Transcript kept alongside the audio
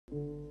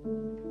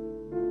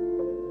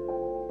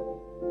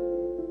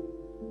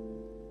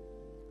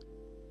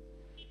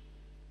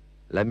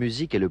La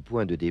musique est le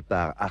point de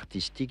départ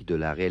artistique de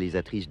la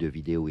réalisatrice de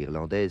vidéos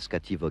irlandaise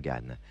Cathy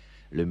Vogan.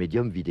 Le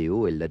médium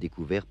vidéo, elle l'a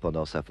découvert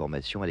pendant sa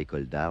formation à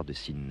l'école d'art de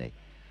Sydney.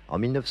 En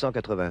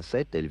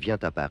 1987, elle vient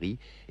à Paris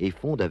et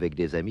fonde avec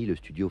des amis le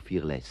studio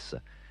Fearless.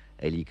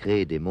 Elle y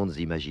crée des mondes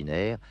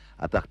imaginaires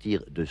à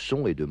partir de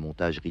sons et de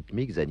montages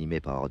rythmiques animés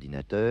par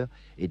ordinateur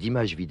et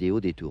d'images vidéo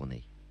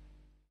détournées.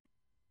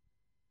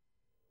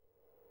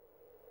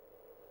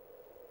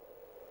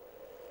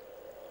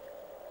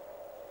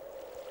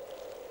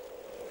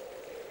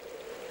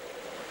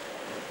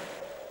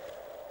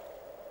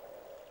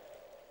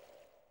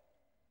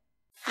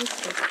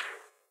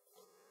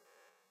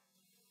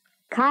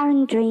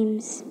 Karen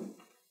dreams.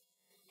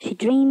 She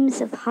dreams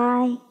of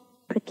high,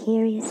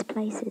 precarious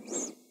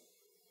places.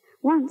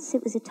 Once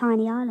it was a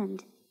tiny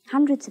island,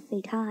 hundreds of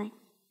feet high.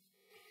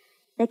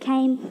 There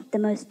came the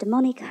most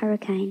demonic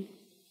hurricane,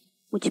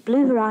 which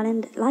blew her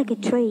island like a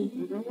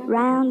tree,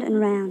 round and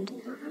round,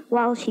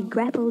 while she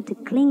grappled to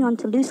cling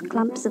onto loose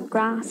clumps of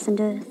grass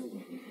and earth,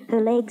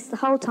 her legs the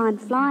whole time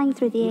flying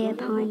through the air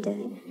behind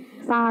her,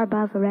 far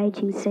above a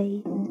raging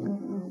sea.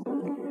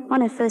 On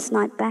her first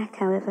night back,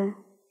 however,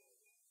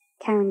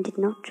 Karen did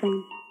not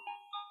dream.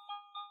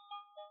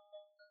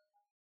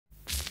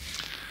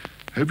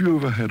 Have you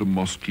ever had a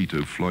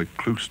mosquito fly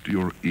close to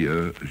your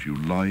ear as you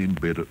lie in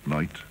bed at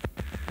night?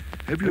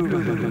 Have you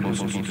ever had a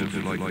mosquito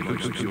fly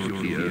close to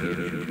your ear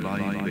as you lie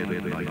in bed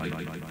at night?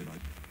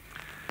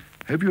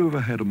 Have you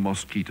ever had a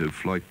mosquito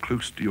fly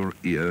close to your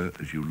ear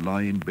as you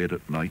lie in bed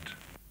at night?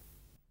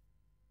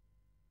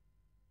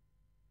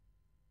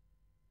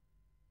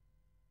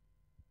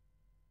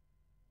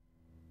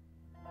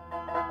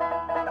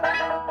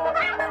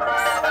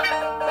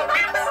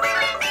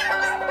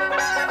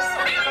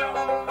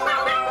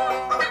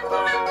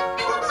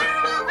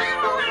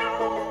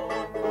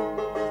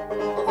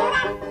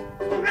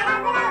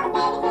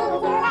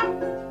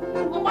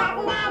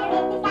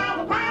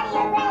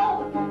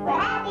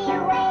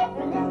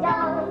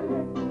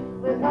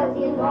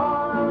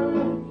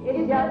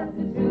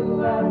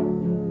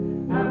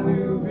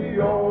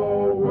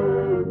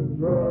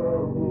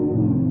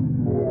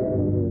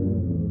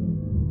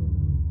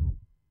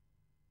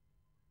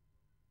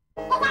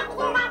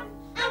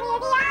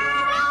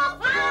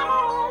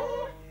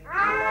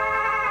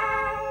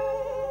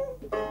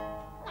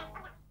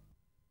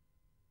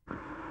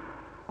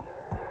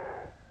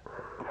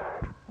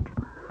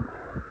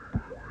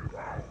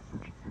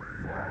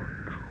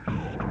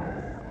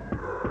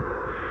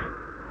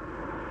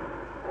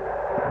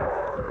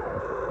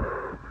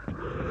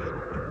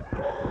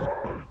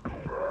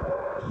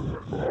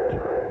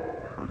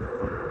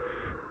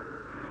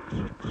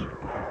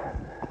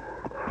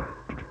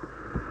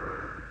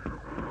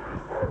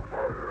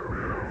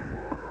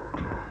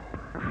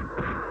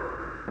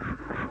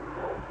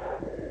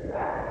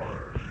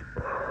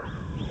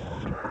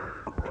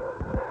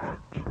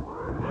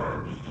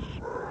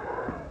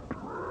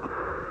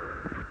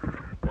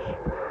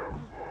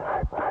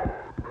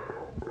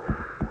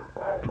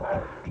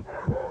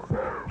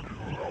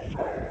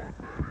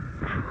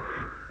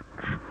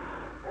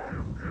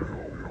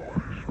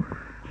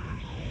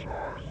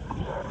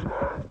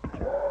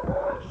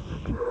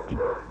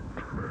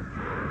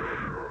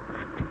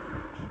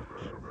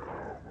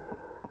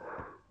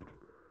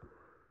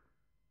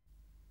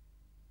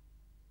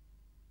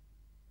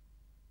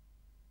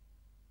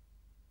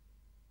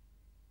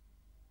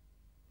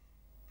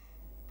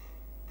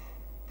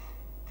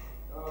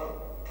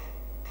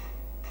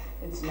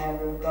 It's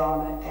never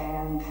gonna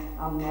end,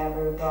 I'm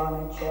never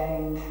gonna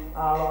change.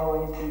 I'll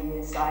always be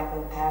a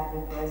psychopath,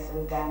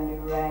 aggressive and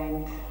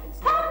deranged.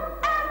 Come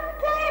and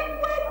play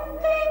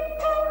with me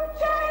to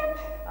change.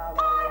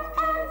 I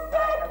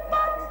said,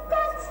 but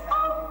that's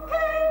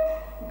okay.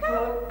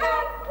 Come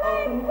and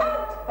play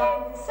with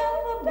Find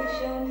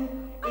self-omission.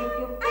 If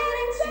you're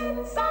feeling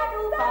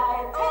suicidal by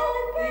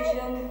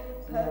television,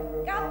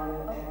 Perk up,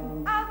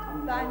 open out,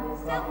 find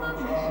yourself a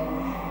mission.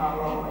 If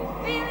you're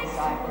feeling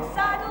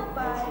suicidal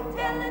by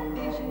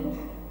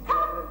television,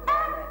 come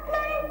and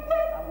play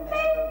with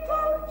me to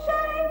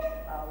change.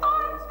 I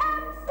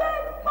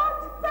said, but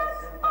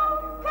that's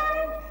okay.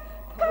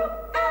 Come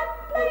and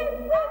play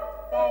with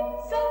me,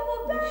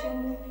 self-omission.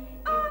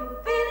 If you're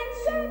feeling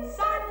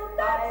suicidal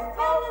by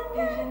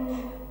television,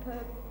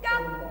 perk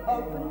up,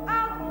 open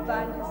out,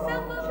 find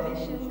yourself a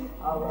mission.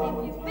 If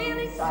you're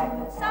feeling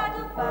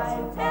suicidal by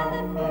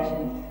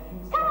television,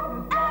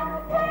 come and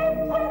play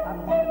with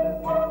me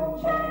to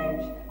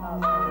change.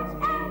 I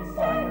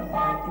said,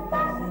 but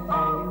that's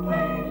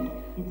okay.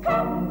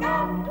 Come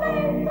and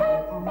play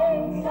with me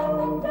so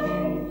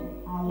change.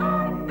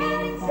 I'm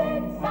feeling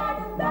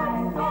suicidal by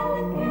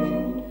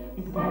television.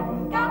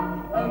 Perk up,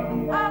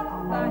 open out,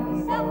 find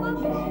yourself a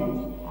mission.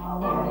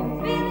 If you're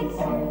feeling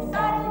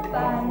suicidal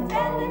by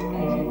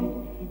television,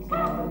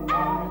 come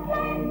and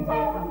play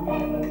with me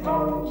to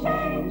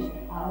change.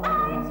 I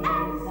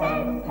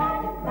said,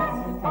 but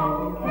that's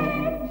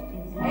okay.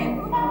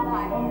 Every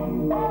night,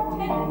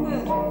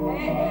 10:30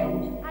 a.m.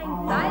 Ein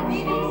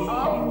Leibweg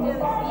auf der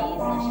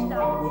Wiese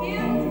stand.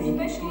 Hier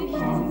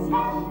beschäftigt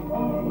sich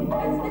und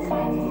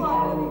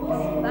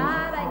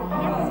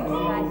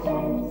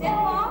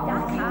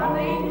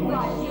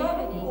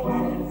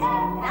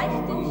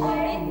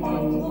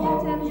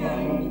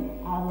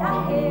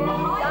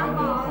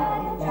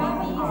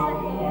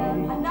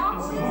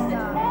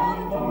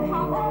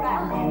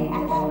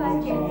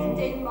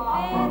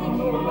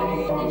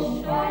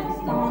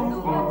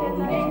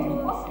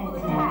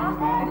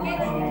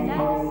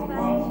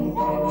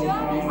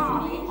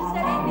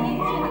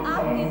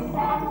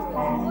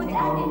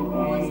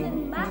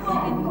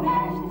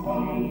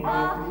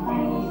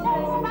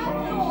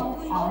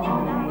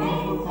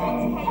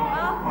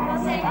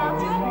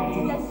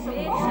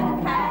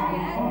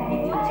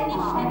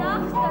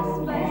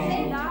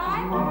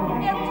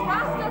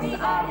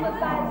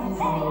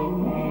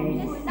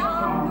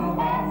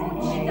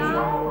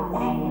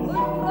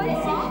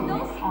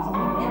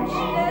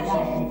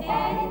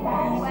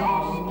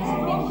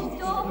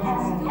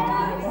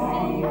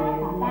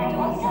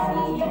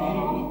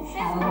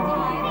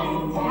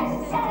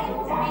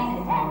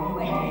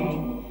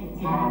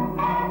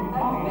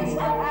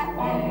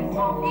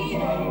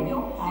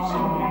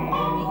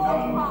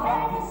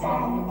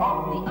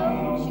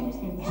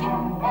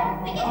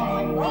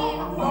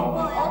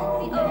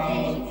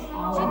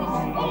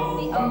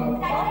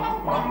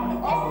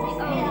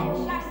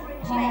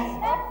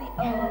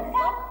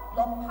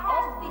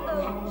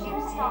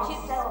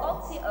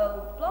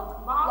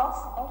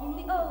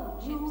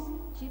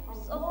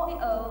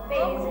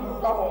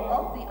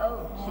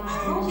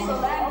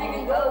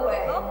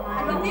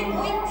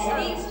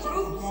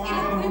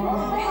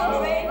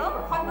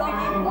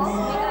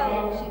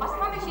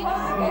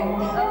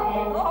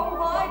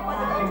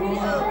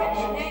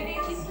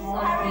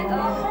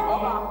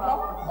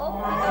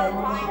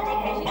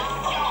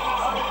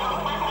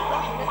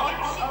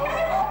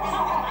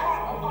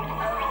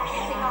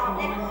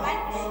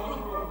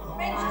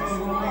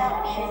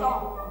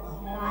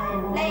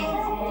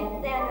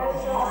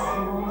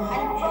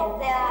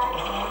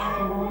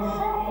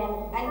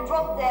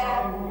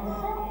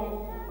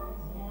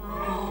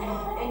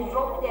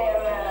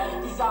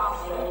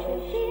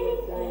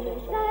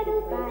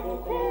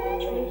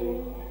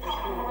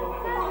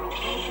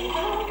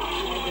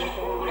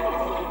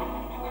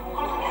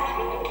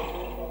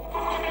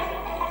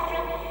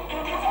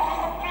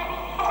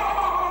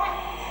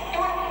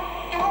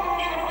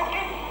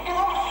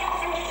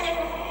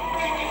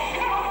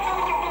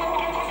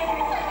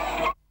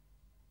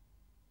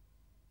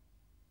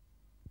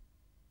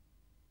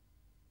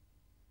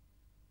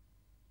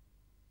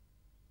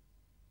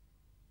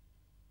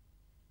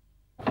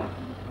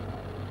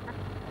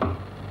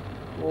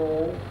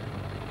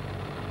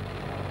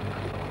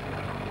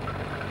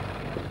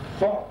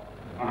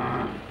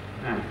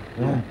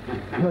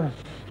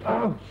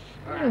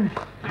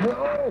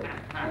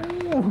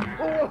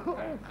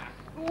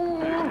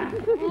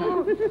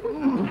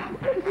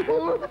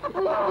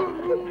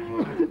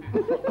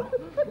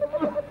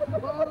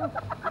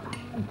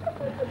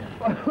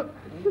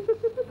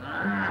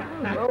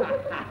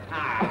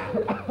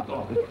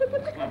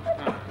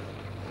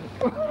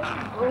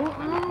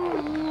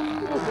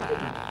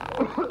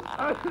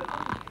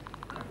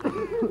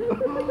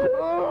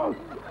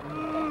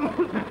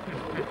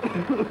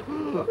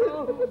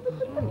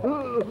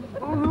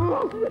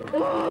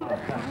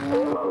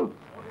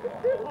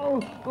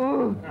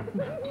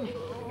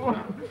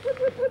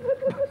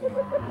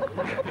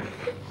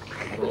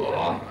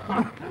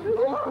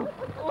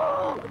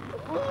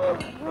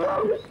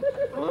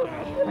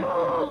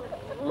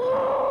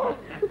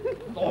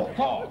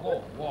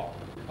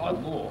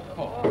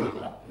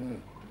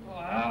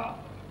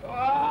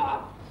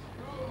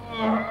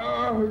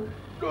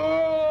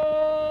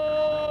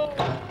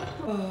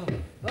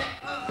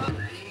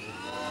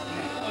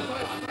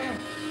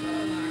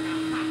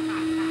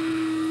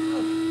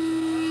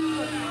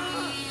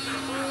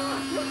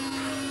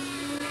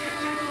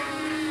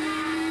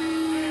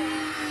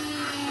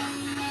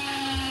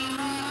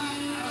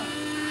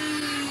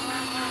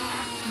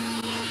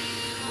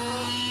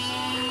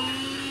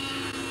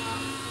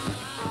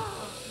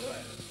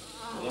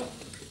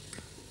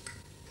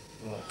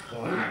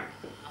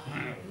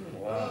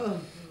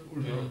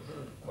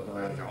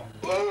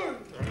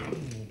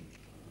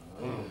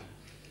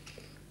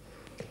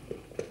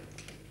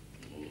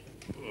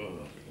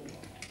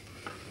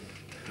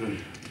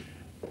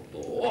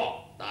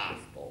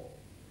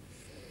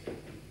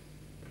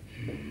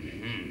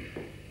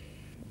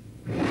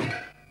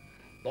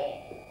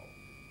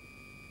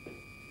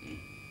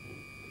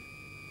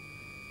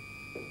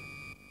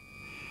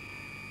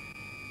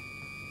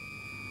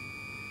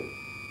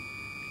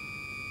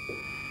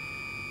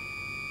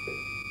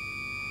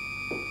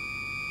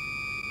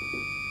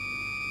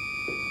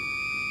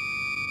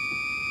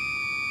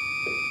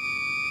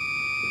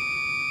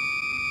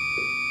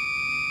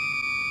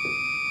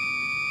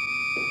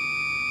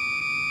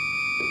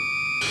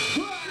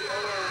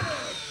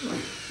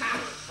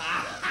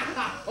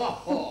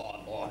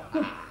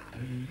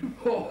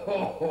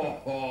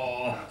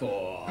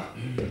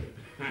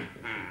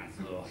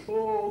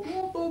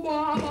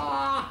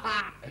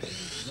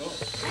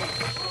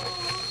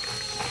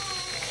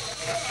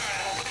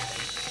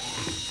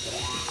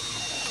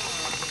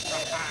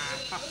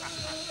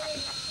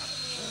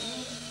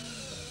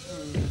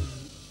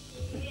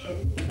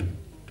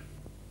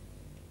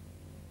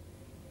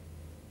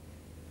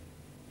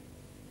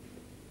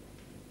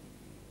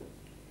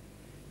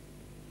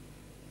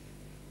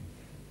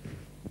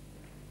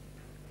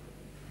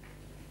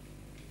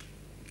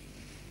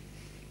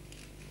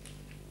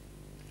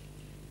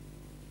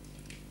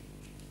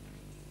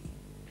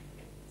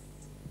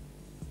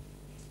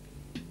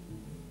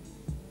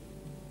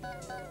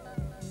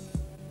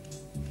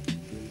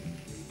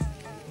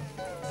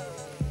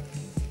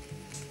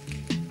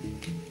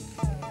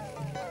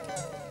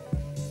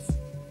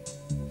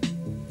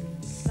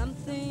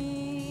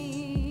Something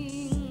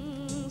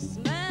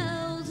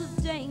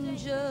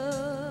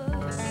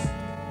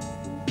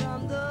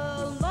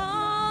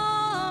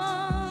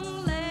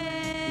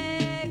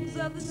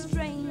of a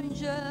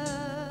stranger.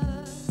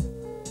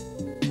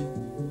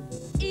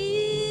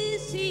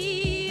 Is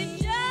he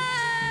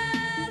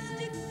just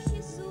a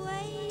kiss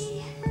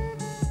away,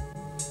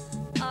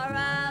 or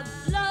a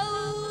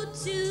blow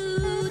to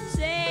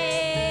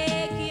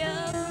take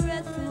your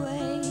breath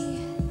away?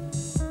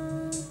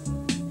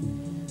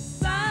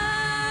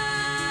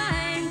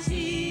 Find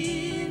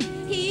him,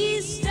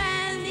 he's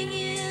standing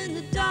in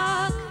the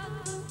dark,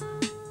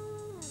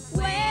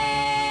 waiting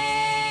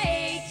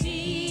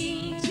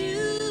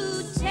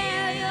to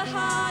tear your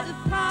heart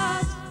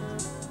apart,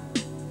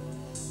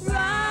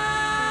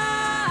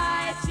 writing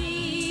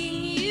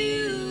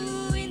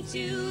you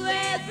into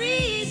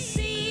every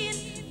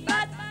scene.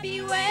 But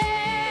beware,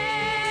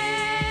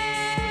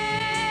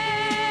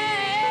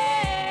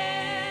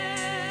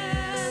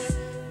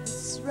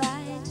 this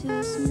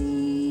writer's me.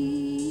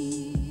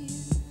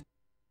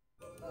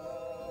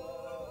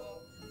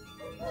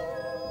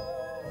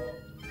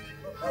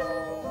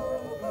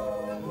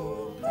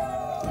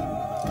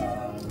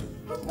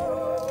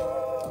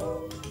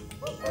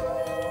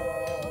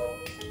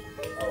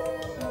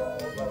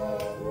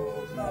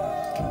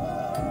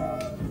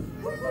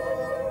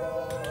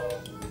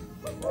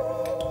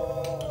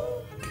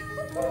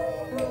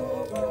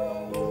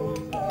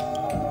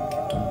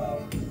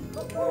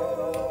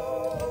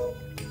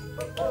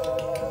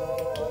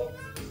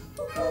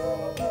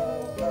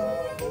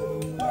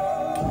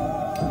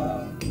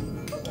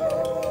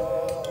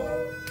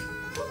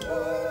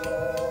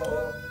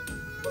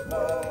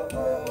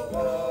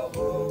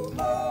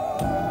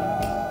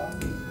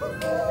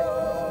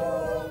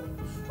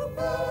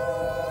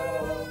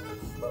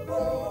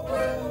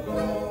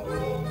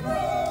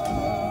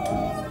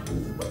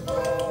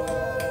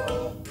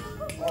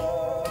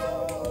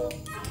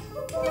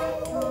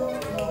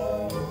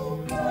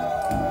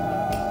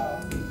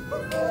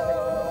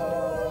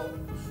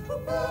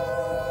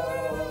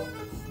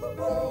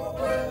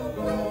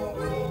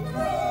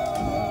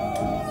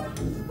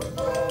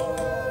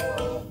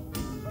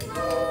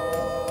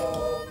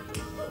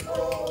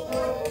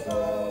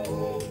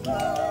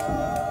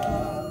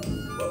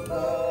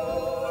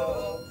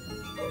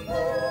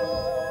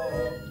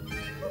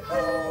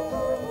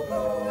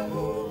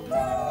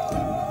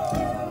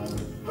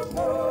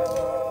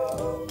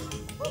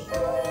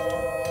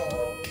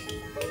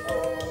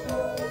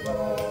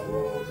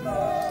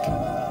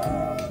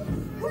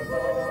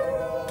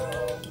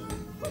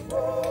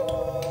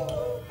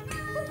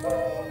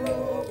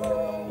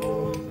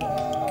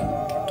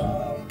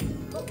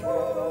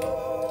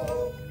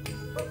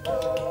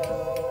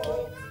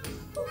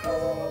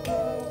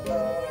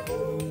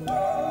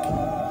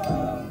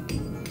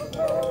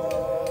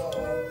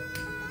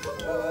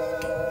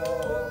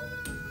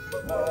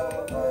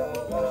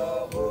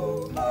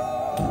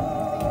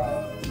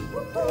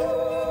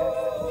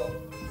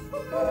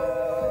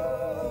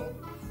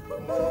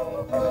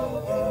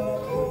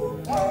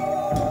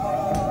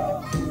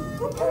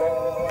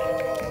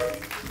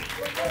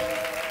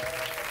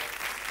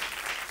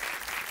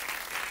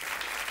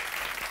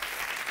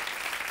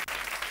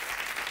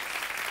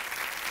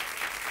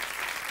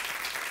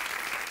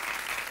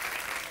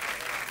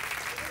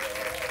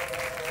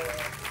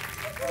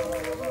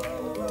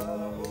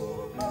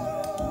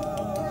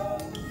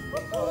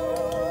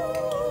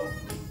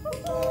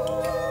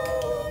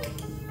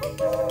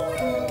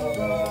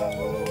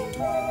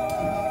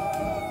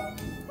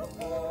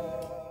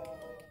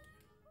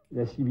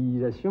 La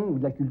civilisation ou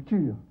de la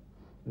culture.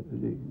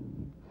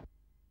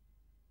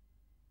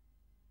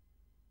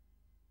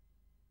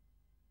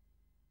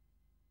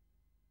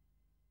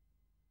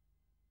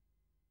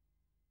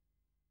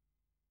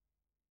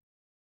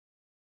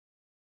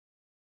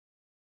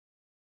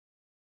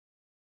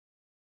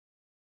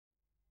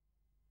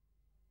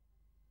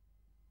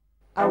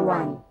 A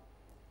 1,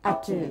 a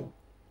 2,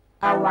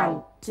 a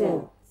 1,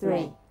 2,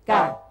 3,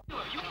 go.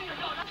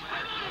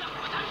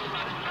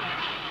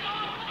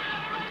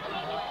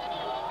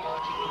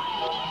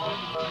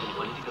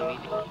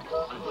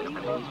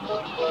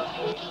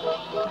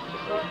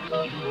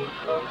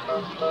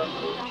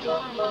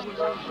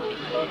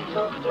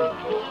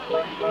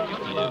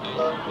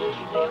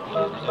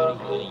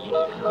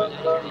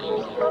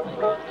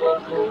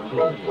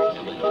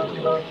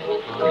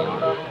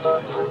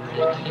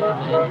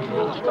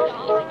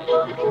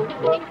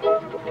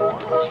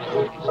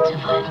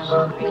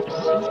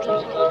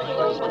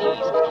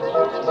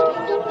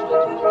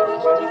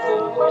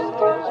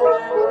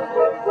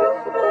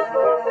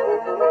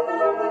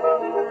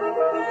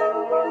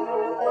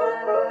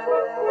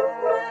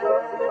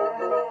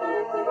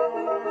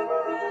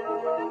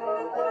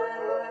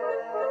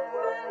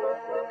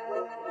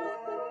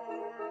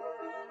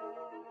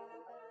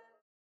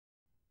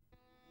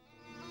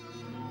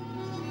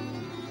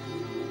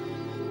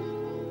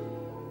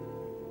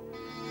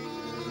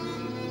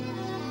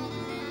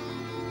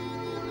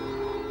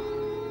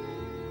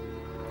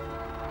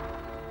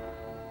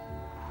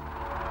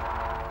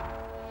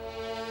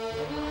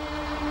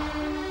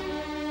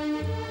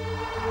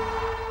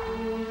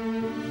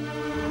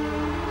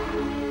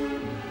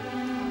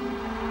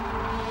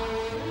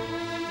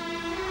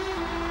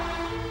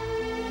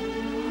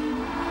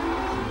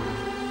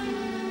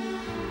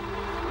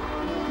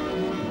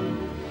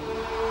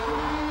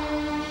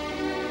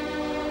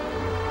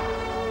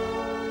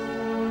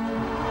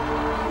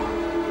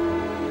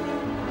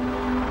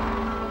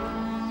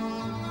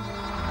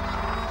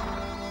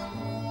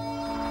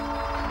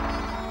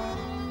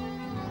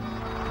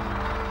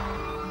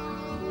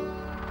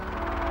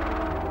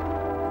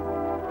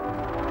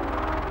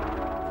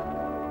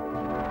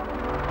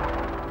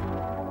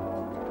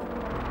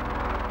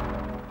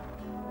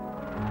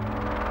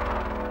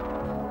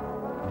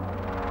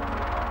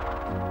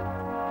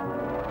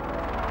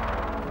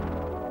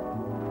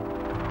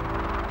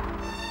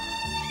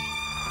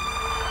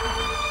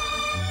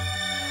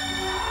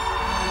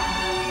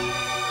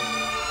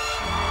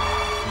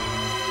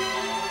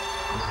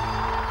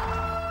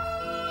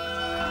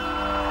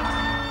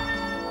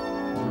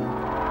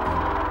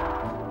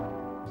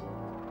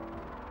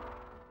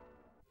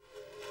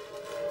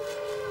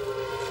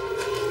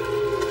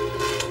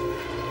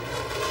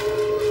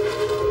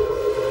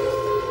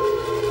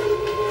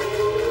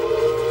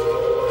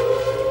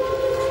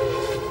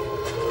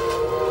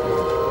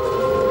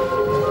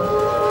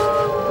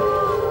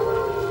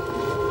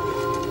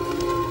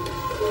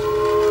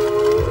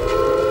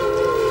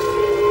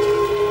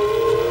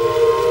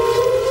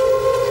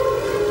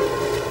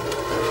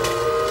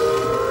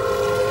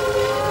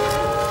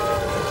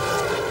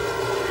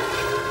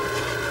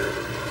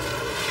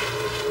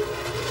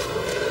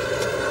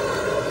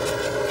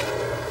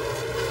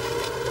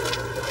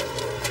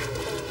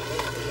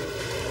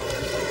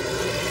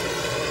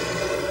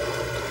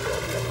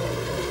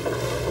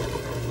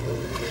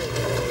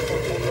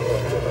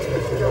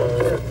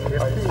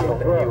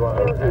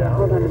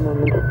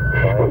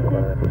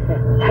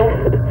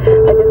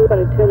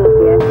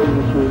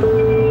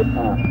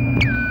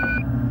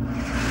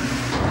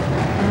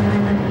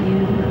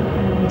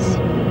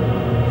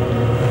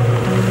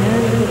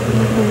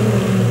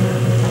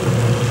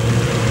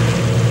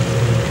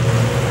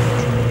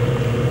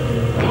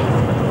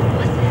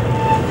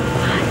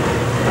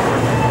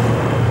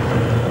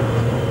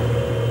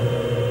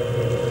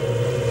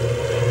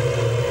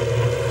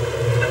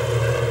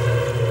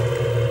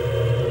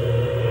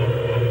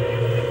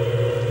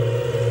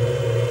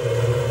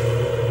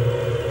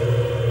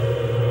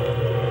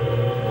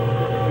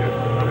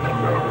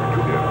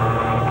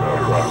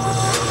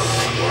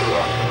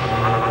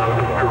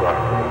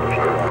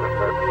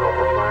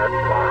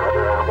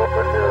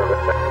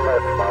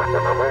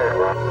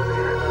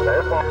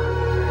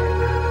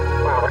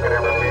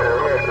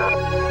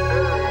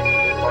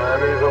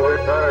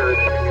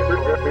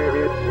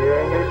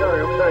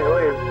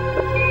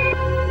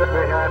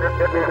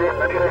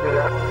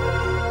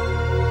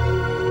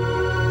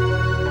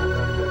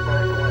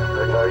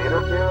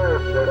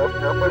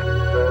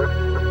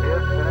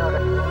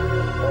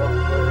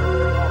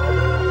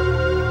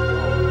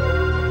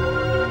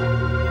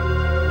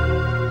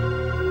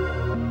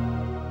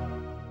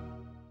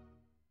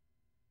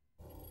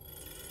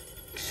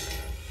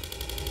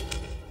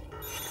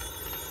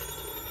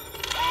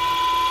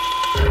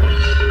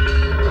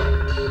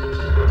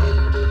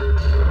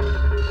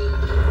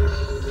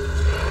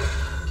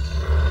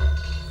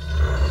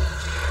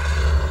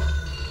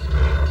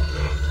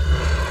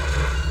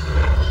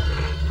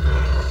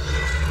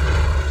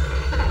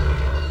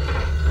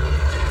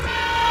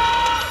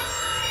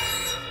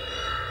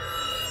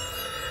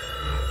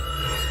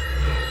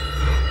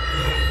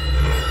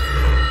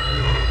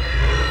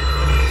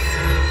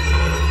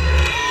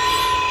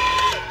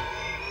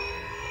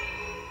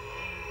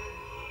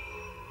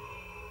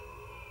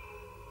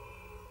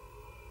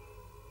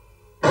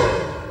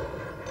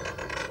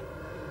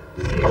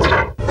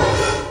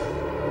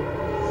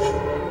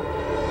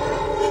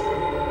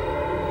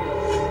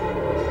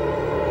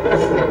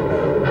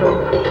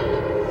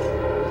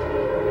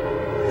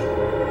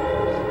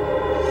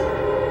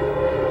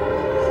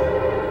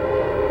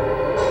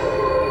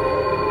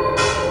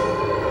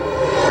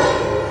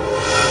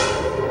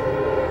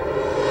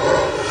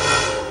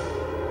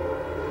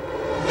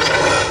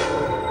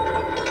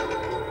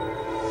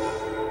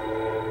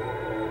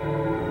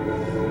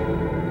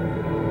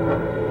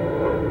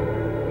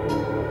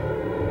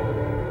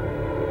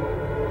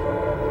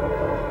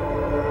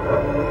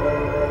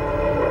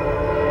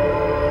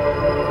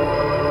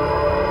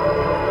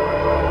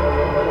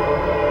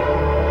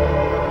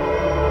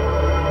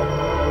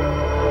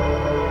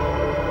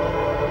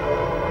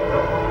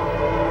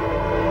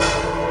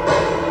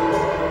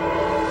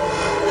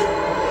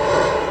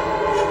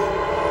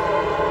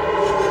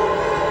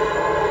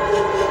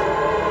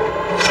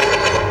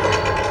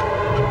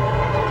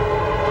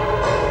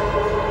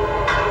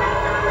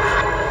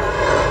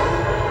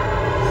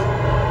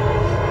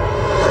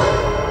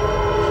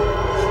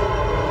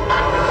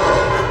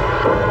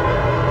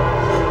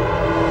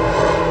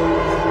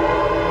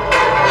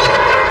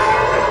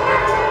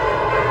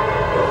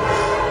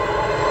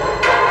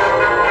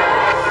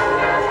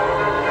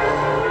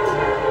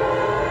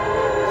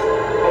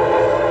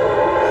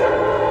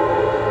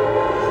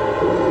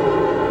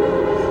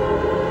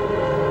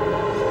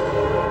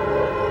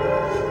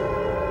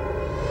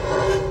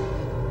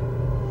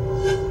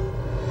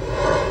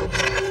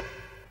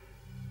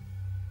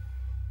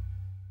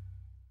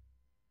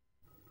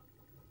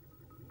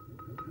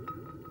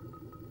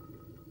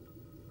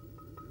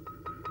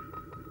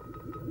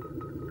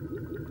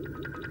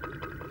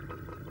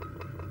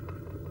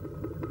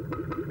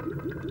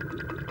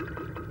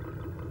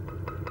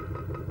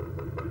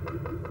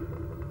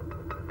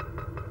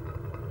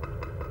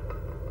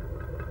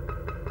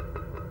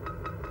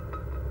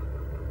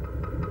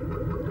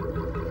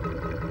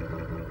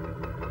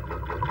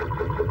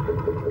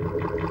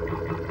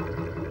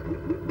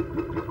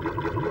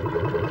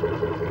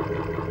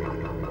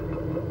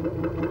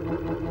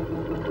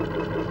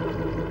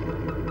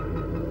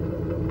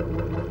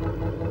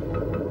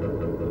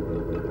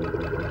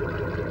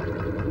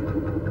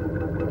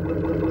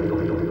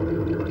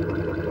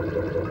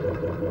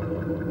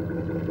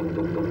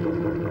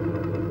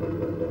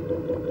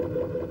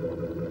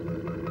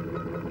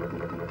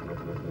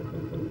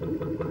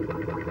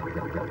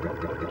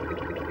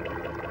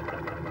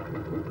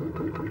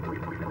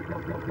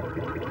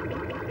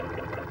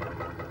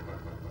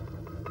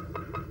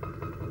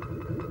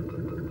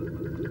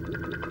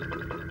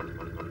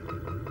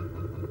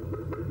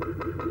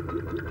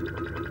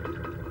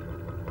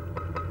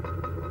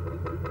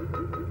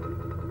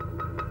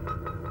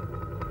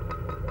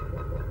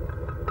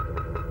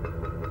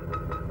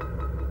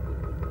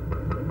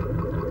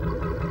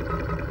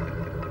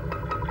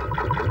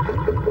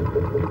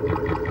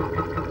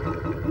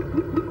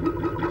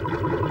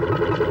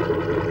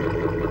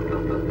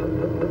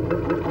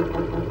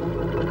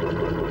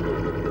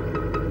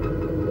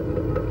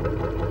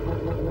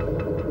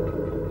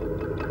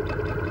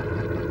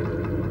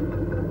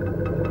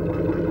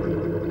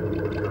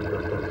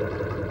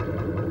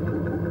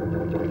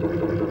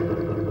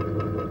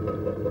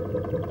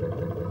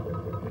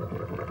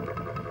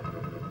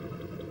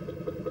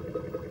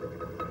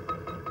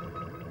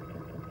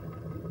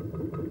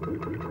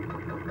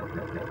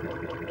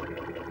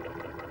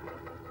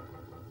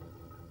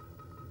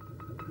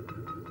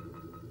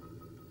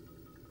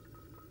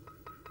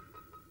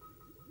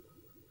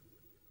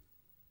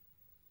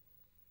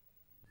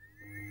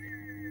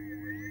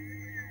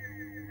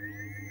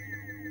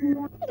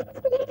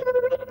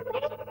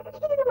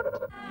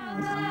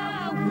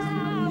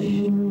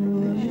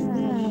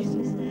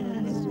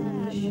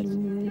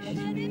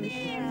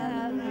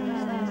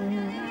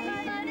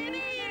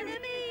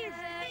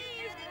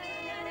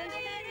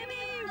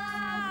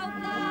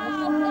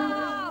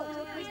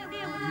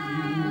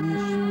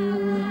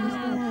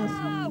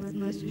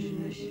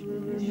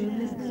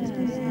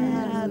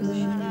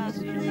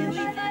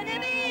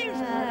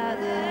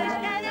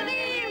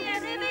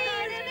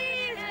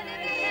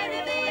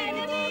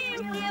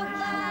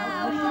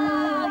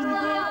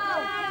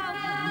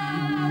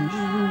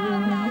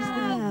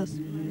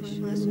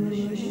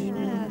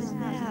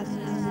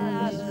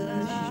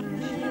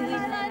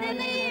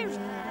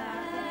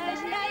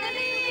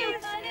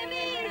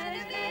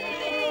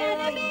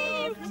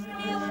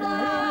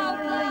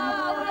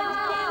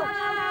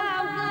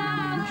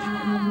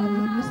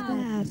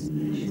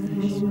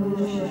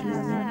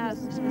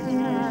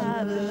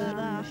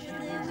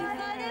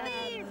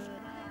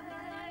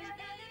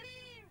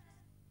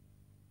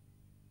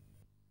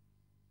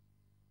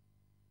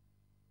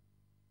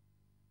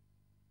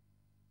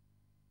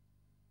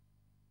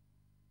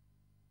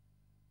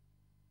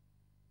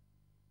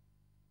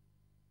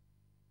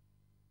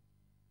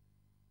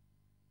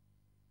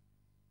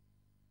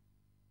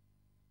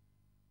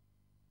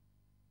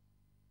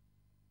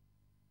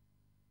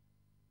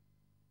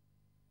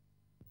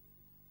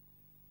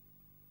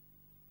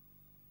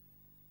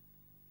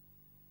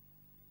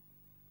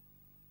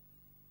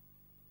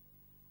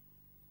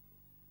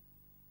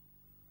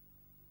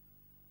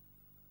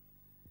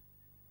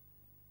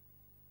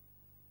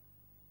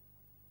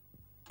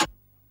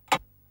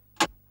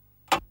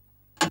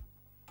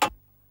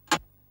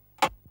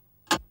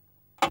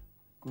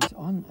 goes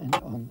on and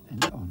on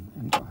and on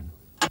and on.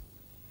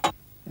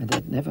 And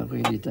that never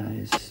really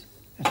dies,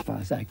 as far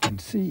as I can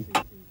see.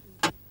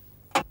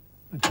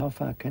 But how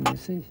far can I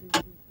see?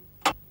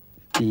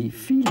 The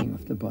feeling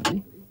of the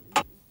body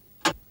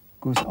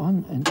goes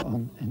on and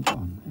on and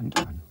on and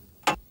on.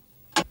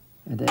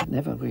 And that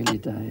never really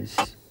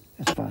dies,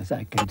 as far as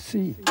I can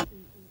see.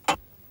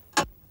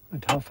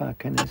 But how far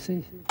can I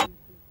see?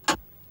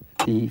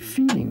 The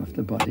feeling of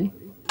the body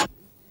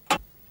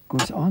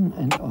goes on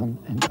and on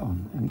and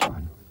on and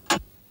on.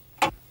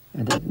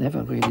 And that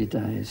never really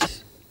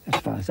dies, as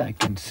far as I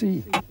can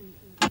see.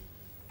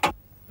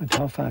 But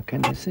how far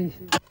can I see?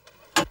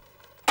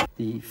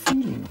 The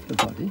feeling of the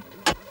body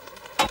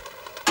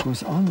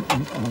goes on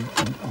and on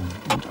and on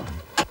and on.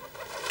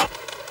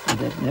 And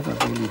that never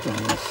really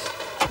dies,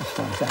 as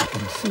far as I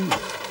can see.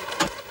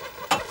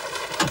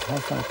 But how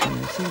far can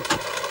I see?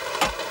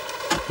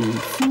 The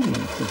feeling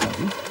of the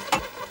body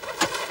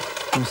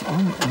goes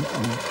on and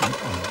on and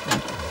on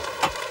and on.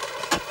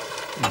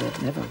 And that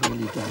never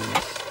really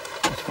dies,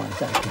 as far as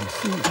I can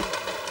see.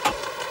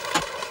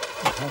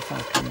 But how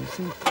far can I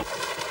see?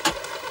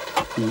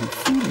 The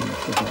feeling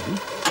of the body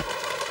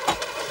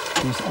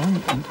goes on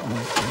and on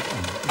and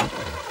on and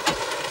on.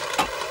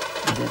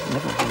 And that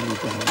never really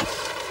dies,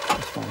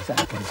 as far as I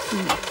can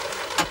see.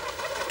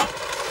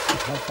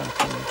 But how far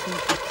can I see?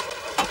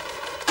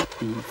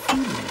 The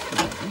feeling of the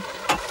body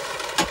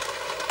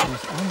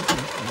goes on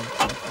and on and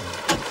on and on.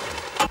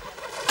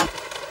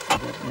 And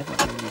that never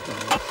really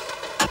dies,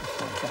 as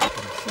far as I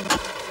can see.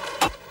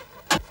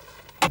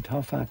 But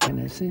how far can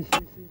I see?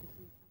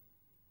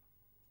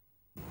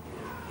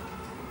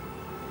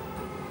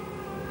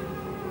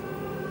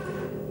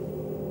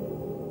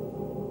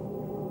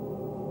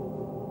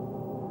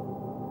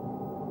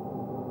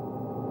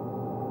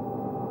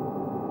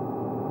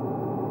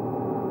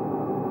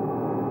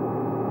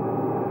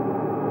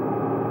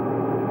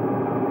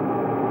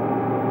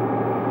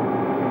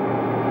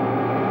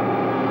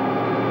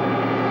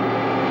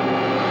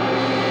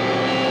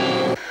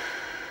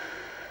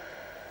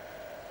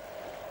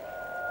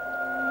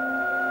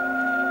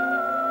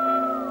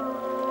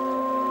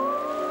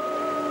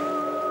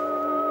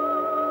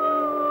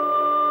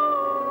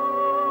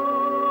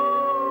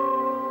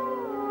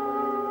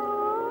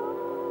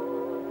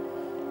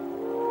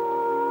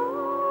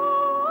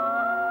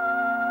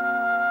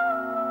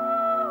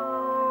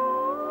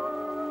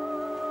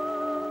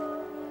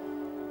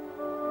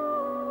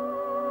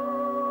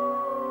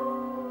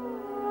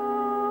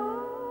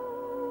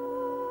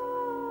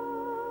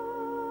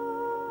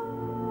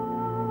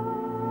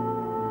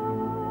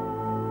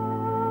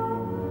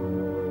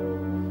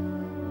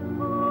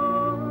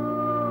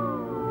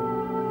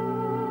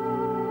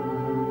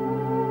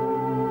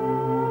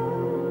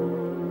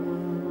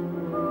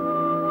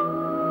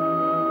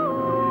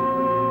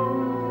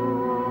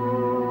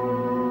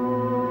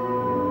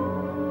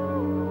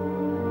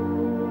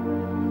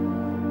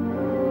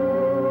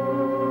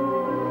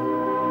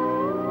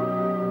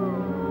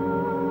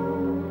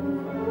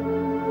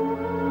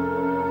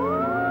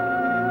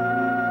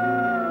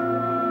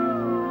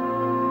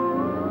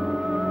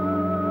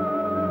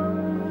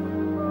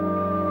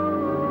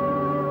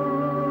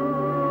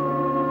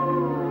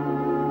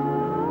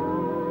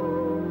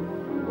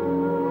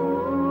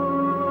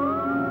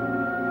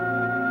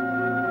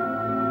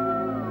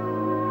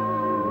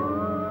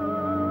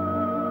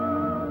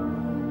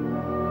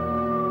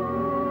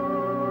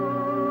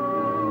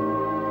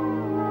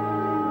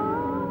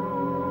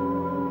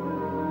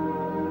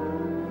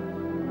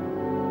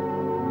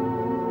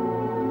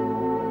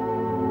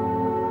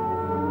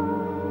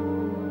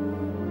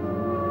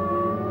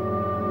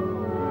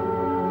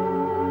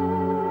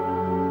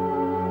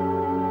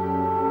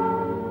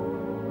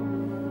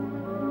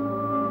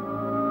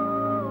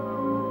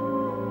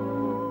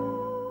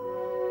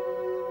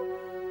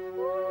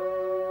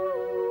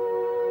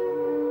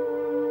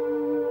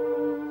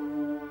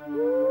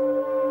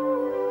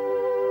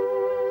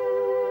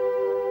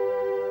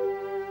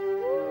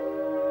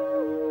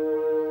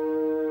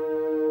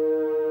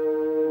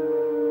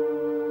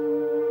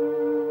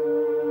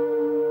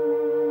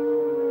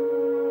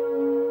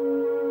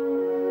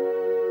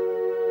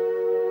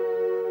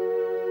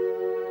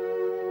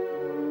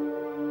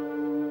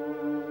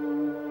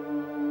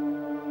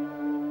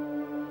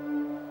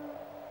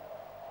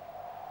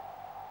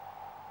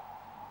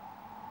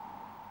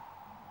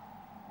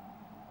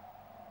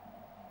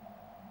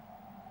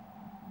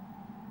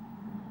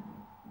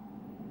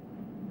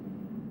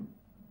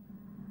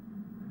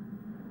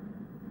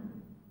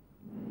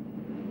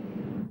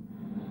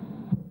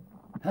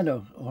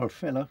 Hello, old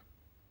fellow.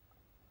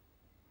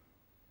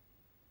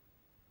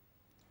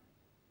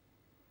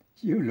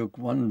 You look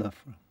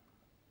wonderful.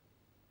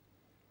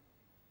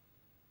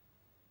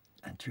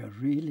 And you're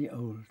really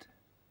old.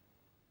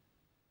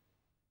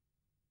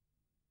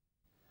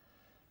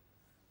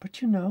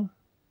 But you know,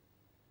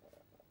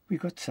 we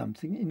got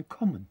something in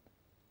common.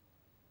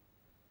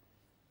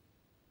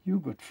 You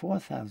got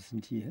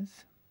 4,000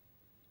 years.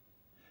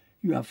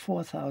 You are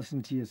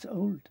 4,000 years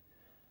old,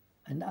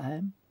 and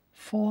I'm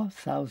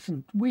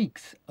 4,000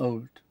 weeks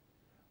old,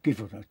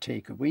 give or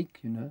take a week,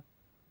 you know.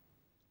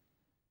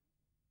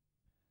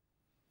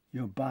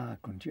 Your bark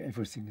and your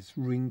everything is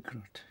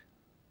wrinkled.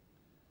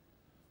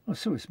 Oh,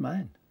 so is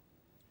mine.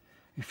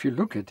 If you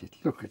look at it,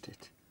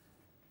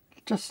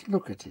 just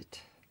look at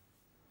it.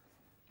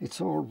 It's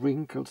all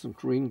wrinkles and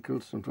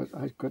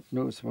what, God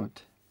knows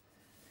what.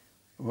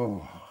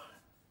 Oh,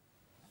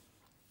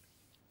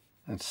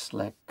 it's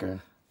like,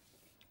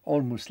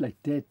 almost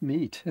like dead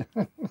meat.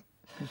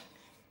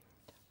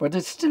 But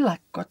it's still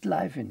like got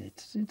life in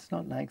it. It's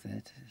not like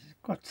that. It's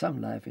got some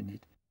life in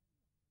it.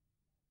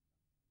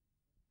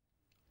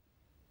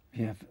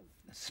 We have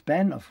a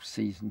span of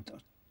seasons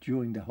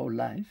during the whole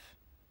life.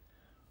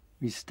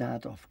 We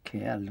start off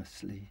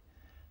carelessly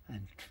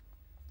and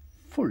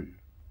full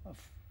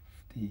of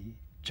the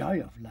joy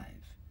of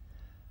life.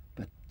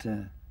 But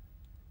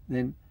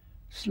then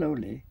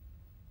slowly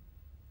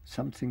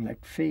something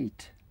like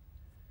fate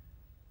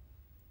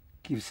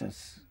gives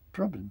us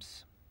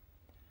problems.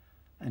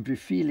 And we're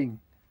feeling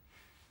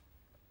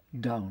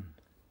down.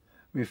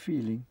 We're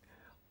feeling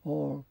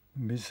all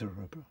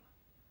miserable.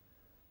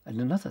 And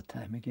another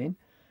time again,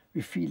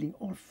 we're feeling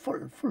all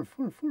full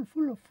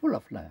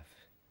of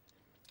life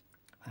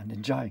and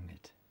enjoying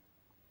it.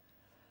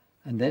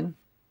 And then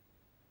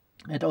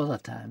at other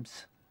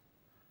times,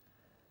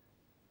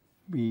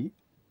 we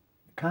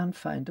can't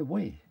find a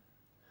way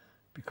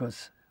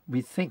because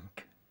we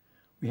think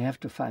we have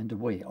to find a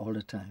way all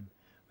the time.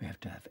 We have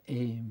to have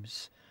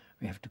aims.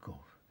 We have to go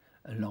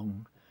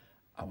along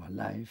our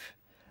life.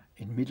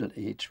 In middle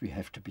age, we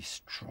have to be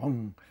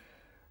strong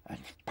and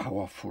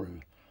powerful.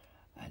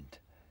 And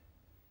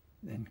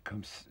then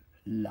comes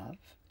love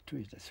to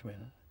it as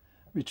well,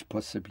 which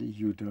possibly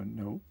you don't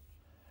know.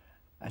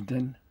 And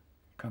then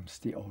comes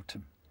the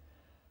autumn.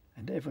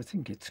 And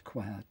everything gets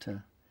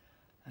quieter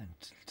and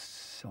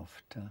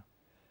softer.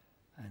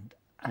 And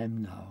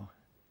I'm now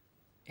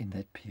in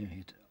that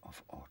period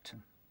of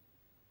autumn.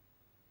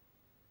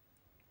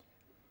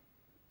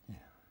 Yeah.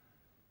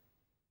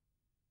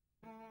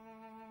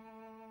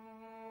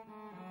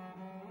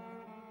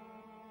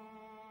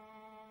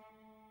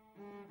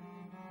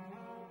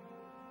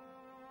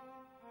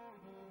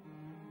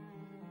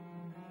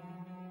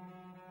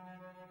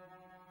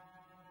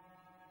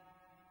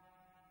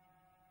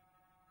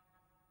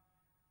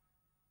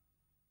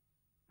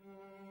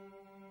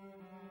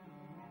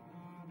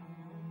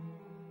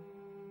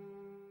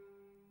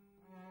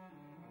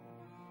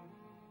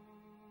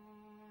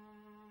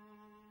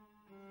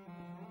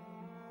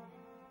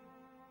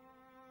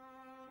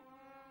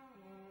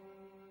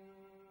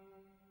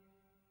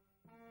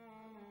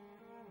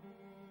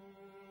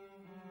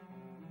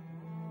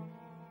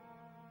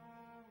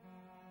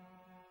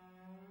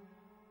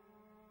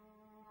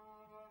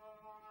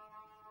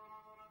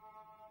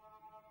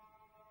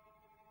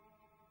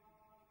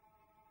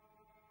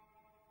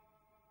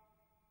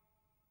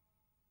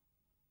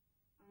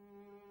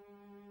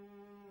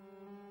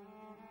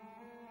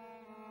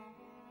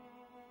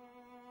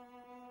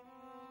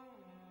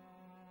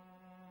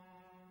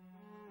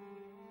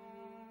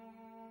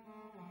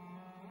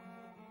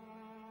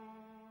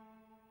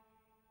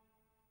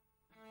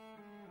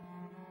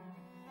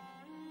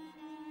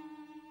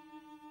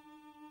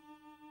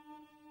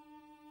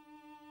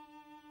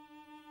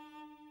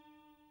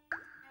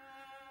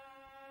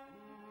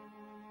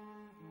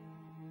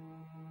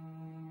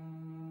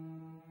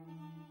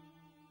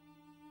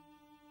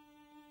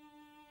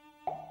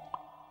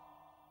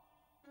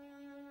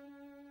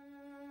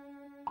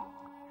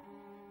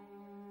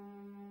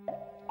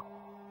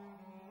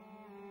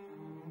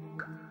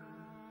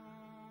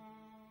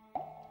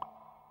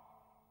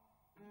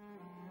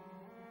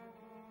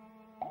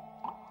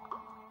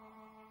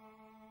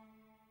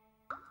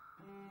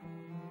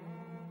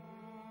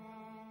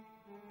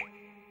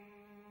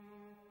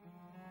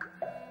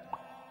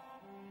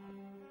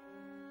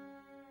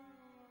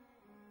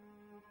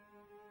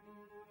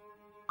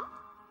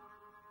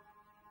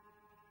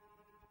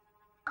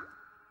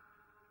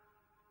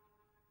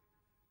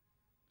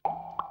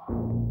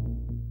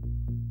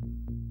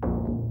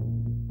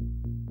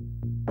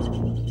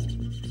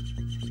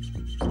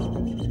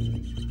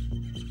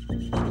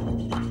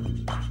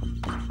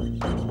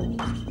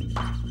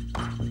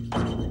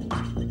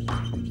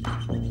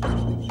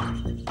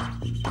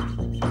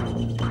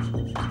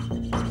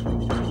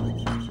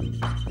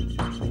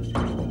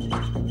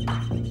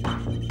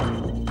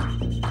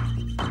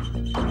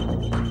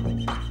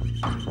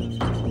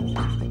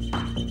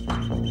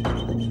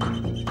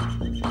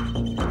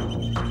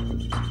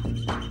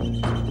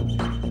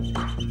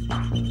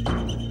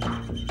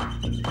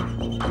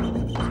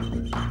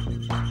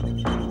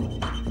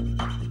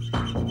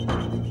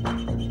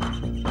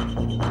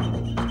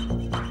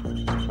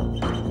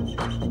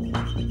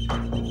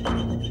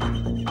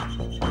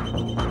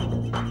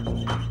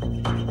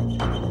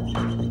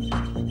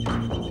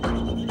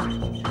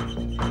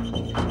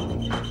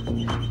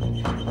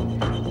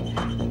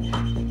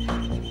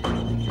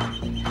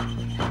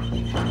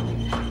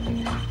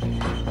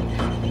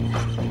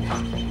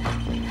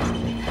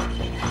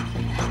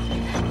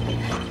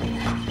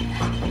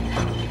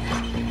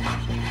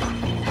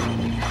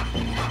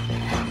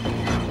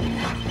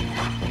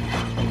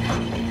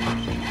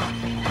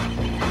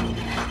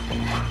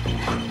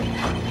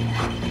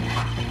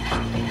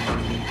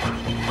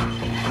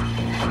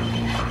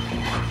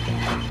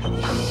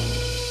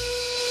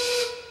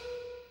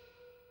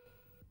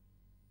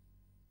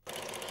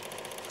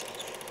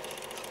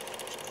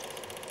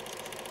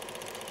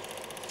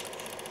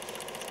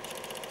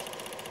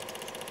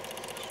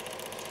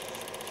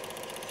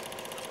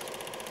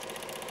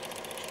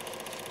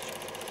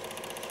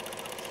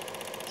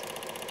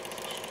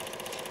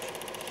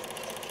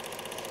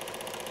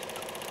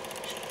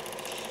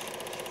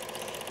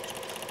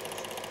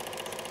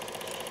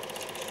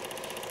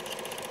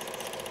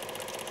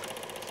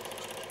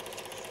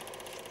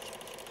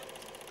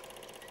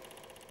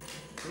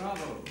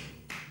 Bravo.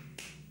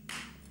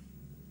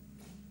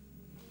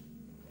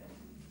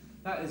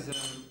 That is a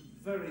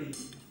very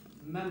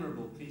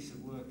memorable piece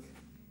of work.